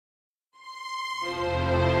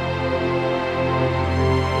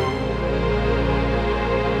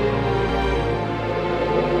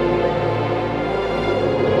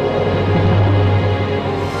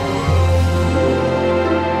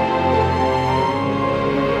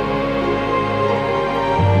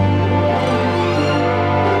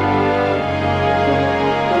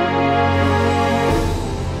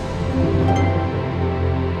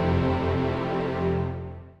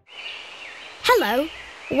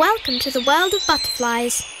welcome to the world of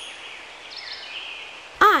butterflies.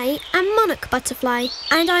 I am Monarch Butterfly,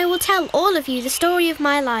 and I will tell all of you the story of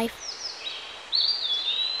my life.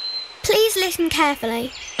 Please listen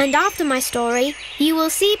carefully, and after my story, you will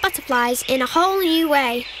see butterflies in a whole new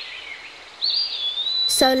way.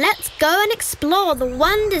 So let's go and explore the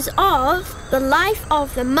wonders of the life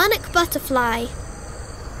of the monarch butterfly.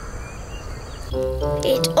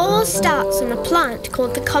 It all starts on a plant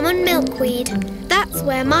called the common milkweed. That's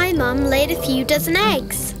where my mum laid a few dozen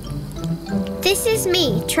eggs. This is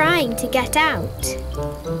me trying to get out.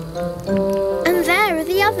 And there are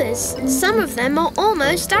the others. Some of them are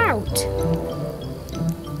almost out.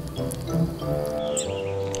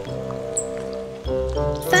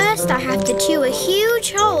 First, I have to chew a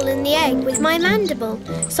huge hole in the egg with my mandible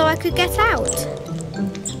so I could get out.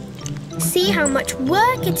 See how much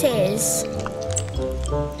work it is.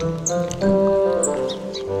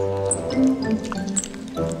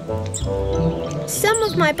 Some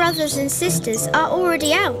of my brothers and sisters are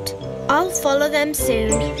already out. I'll follow them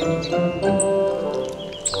soon.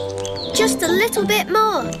 Just a little bit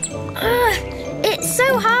more. It's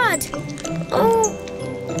so hard. Oh,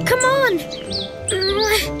 come on.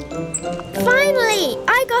 Finally,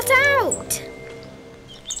 I got out.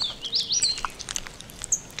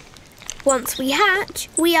 Once we hatch,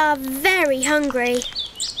 we are very hungry.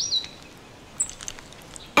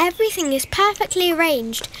 Everything is perfectly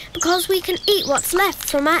arranged because we can eat what's left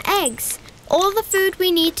from our eggs. All the food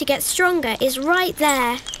we need to get stronger is right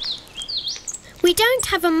there. We don't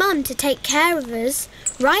have a mum to take care of us.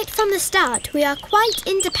 Right from the start, we are quite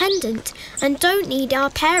independent and don't need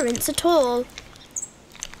our parents at all.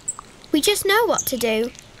 We just know what to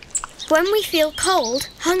do. When we feel cold,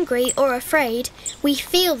 hungry or afraid, we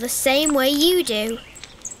feel the same way you do.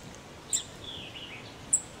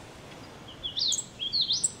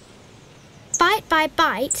 Bite by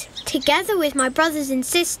bite, together with my brothers and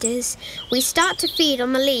sisters, we start to feed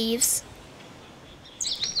on the leaves.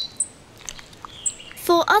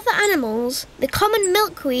 For other animals, the common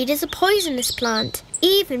milkweed is a poisonous plant,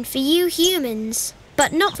 even for you humans,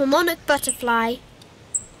 but not for monarch butterfly.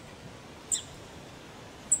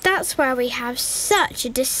 That's where we have such a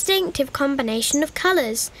distinctive combination of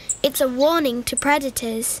colours. It's a warning to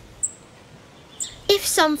predators. If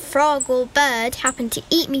some frog or bird happened to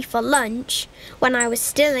eat me for lunch, when I was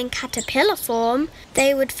still in caterpillar form,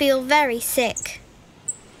 they would feel very sick.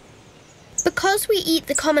 Because we eat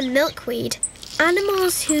the common milkweed,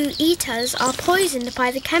 animals who eat us are poisoned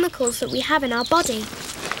by the chemicals that we have in our body.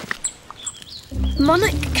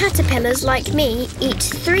 Monarch caterpillars like me eat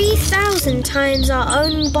 3,000 times our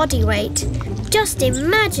own body weight. Just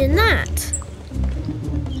imagine that!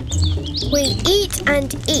 We eat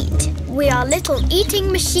and eat. We are little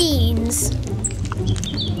eating machines.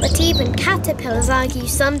 But even caterpillars argue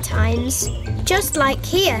sometimes. Just like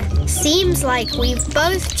here, seems like we've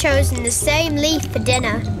both chosen the same leaf for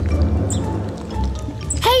dinner.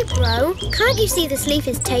 Hey bro, can't you see this leaf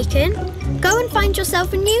is taken? Go and find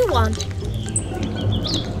yourself a new one.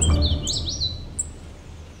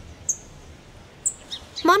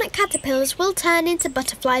 Monarch caterpillars will turn into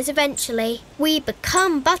butterflies eventually. We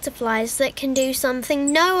become butterflies that can do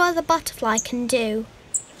something no other butterfly can do.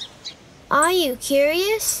 Are you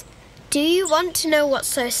curious? Do you want to know what's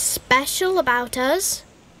so special about us?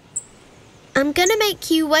 I'm gonna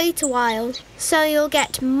make you wait a while, so you'll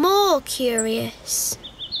get more curious.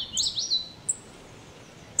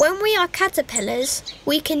 When we are caterpillars,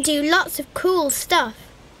 we can do lots of cool stuff.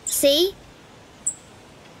 See?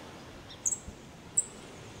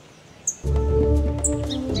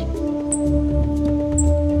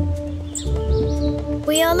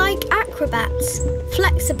 We are like acrobats,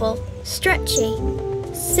 flexible, stretchy,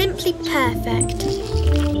 simply perfect.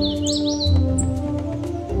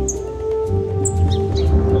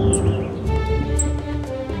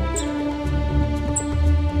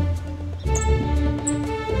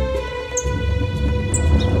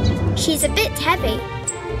 She's a bit heavy.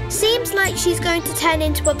 Seems like she's going to turn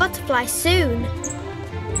into a butterfly soon.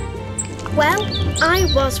 Well,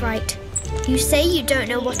 I was right. You say you don't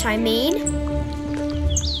know what I mean?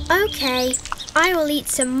 Okay, I will eat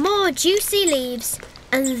some more juicy leaves,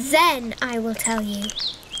 and then I will tell you.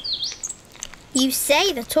 You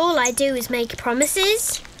say that all I do is make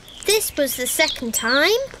promises? This was the second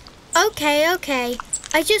time? Okay.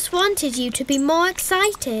 I just wanted you to be more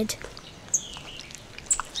excited.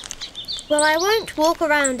 Well, I won't walk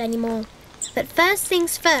around anymore. But first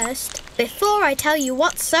things first, before I tell you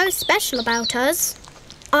what's so special about us,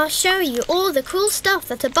 I'll show you all the cool stuff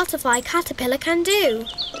that a butterfly caterpillar can do.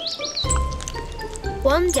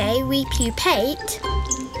 One day we pupate,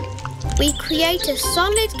 We create a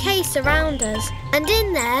solid case around us, and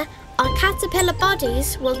in there, our caterpillar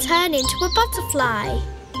bodies will turn into a butterfly.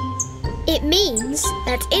 It means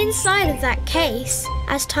that inside of that case,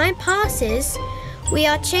 as time passes, we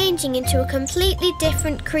are changing into a completely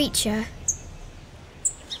different creature.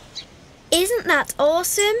 Isn't that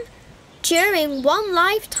awesome? During one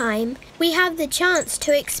lifetime, we have the chance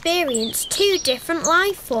to experience 2 different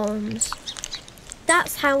life forms.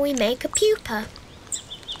 That's how we make a pupa.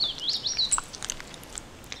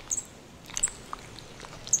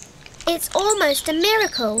 It's almost a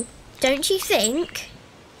miracle, don't you think?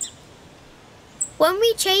 When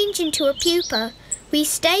we change into a pupa, we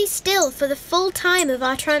stay still for the full time of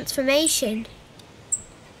our transformation.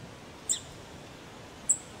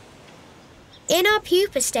 In our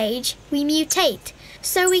pupa stage, we mutate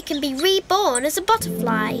so we can be reborn as a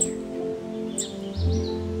butterfly.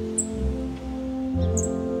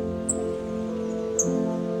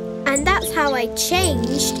 And that's how I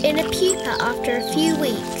changed in a pupa after a few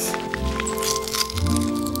weeks.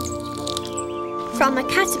 From a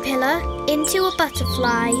caterpillar into a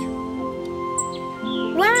butterfly.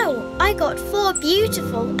 Wow, I got 4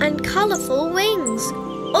 beautiful and colourful wings.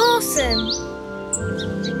 Awesome!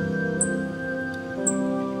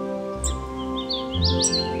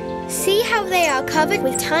 See how they are covered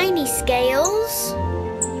with tiny scales?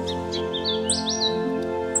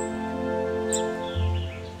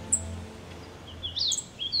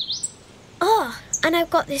 Oh, and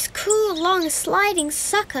I've got this cool long sliding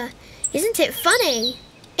sucker. Isn't it funny?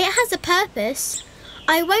 It has a purpose.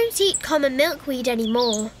 I won't eat common milkweed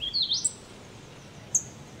anymore.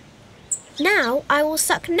 Now I will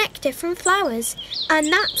suck nectar from flowers,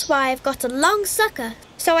 and that's why I've got a long sucker,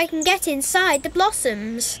 so I can get inside the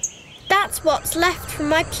blossoms. That's what's left from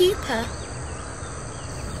my pupa.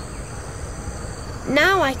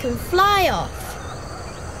 Now I can fly off.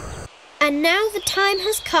 And now the time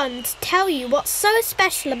has come to tell you what's so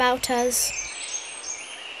special about us.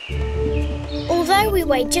 Although we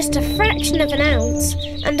weigh just a fraction of an ounce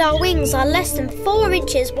and our wings are less than 4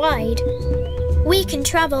 inches wide, we can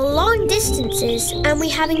travel long distances and we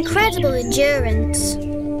have incredible endurance.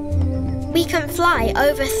 We can fly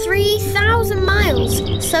over 3,000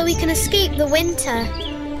 miles so we can escape the winter.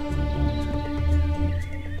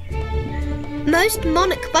 Most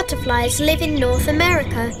monarch butterflies live in North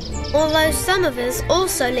America, although some of us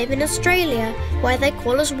also live in Australia, where they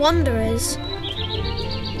call us wanderers.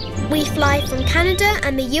 We fly from Canada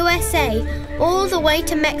and the USA all the way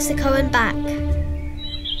to Mexico and back.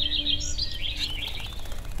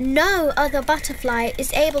 No other butterfly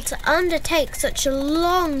is able to undertake such a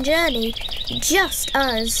long journey, just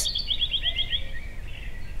us.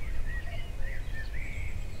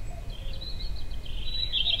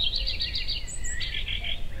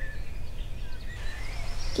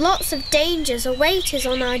 Lots of dangers await us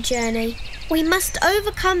on our journey. We must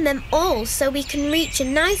overcome them all so we can reach a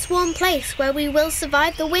nice warm place where we will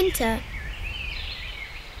survive the winter.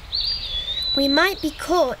 We might be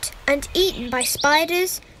caught and eaten by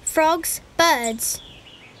spiders, frogs, birds.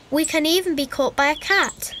 We can even be caught by a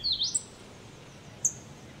cat.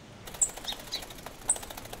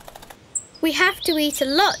 We have to eat a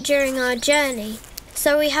lot during our journey,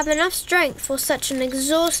 so we have enough strength for such an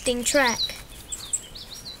exhausting trek.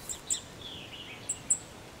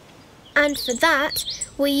 And for that,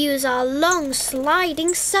 we use our long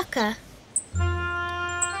sliding sucker.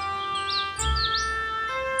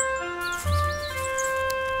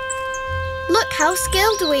 Look how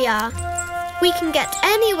skilled we are. We can get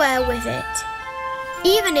anywhere with it,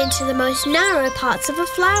 even into the most narrow parts of a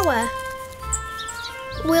flower.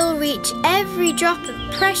 We'll reach every drop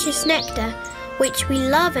of precious nectar, which we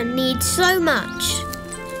love and need so much.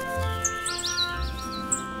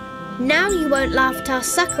 Now you won't laugh at our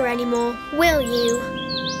sucker anymore, will you?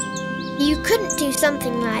 You couldn't do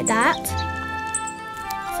something like that.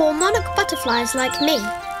 For monarch butterflies like me,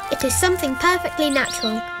 it is something perfectly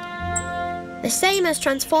natural. The same as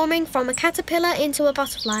transforming from a caterpillar into a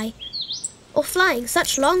butterfly, or flying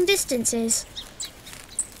such long distances.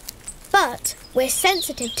 But we're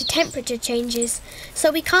sensitive to temperature changes,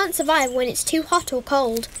 so we can't survive when it's too hot or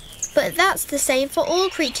cold. But that's the same for all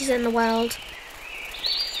creatures in the world.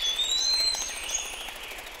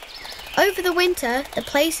 Over the winter, the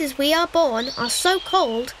places we are born are so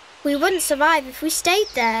cold, we wouldn't survive if we stayed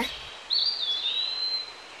there.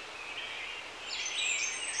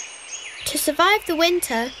 To survive the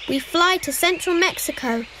winter, we fly to central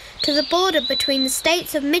Mexico, to the border between the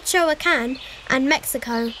states of Michoacán and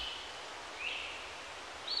Mexico.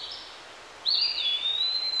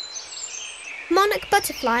 Monarch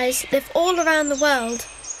butterflies live all around the world,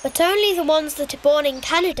 but only the ones that are born in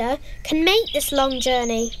Canada can make this long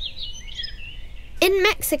journey. In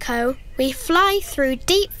Mexico, we fly through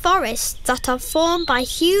deep forests that are formed by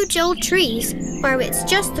huge old trees where it's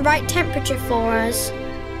just the right temperature for us.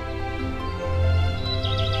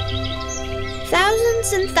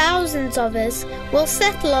 Thousands and thousands of us will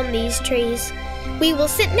settle on these trees. We will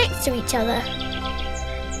sit next to each other.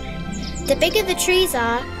 The bigger the trees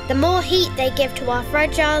are, the more heat they give to our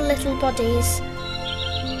fragile little bodies.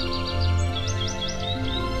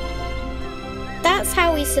 That's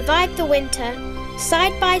how we survive the winter,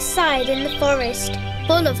 side by side in the forest,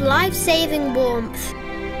 full of life-saving warmth.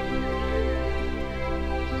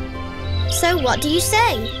 So what do you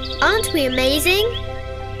say? Aren't we amazing?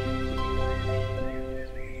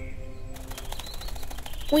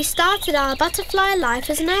 We started our butterfly life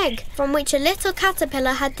as an egg, from which a little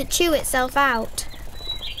caterpillar had to chew itself out.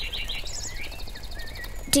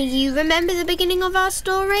 Do you remember the beginning of our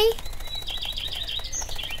story?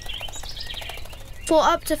 For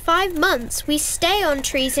up to 5 months, we stay on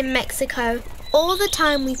trees in Mexico. All the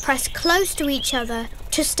time we press close to each other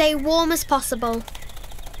to stay warm as possible.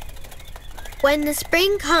 When the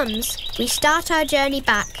spring comes, we start our journey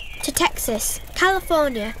back to Texas,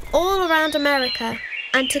 California, all around America,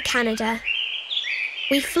 and to Canada.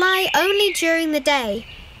 We fly only during the day,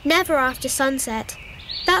 never after sunset.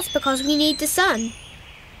 That's because we need the sun.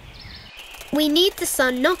 We need the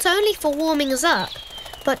sun not only for warming us up,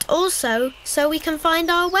 but also so we can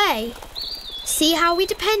find our way. See how we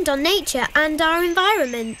depend on nature and our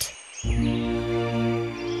environment.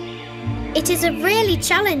 It is a really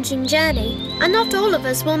challenging journey, and not all of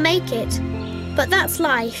us will make it. But that's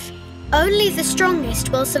life. Only the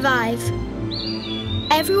strongest will survive.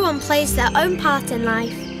 Everyone plays their own part in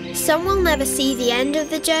life. Some will never see the end of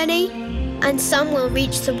the journey, and some will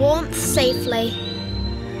reach the warmth safely.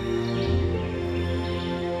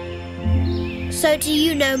 So do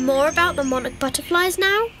you know more about the monarch butterflies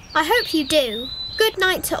now? I hope you do. Good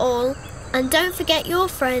night to all, and don't forget your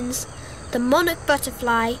friends, the monarch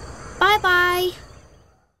butterfly. Bye-bye.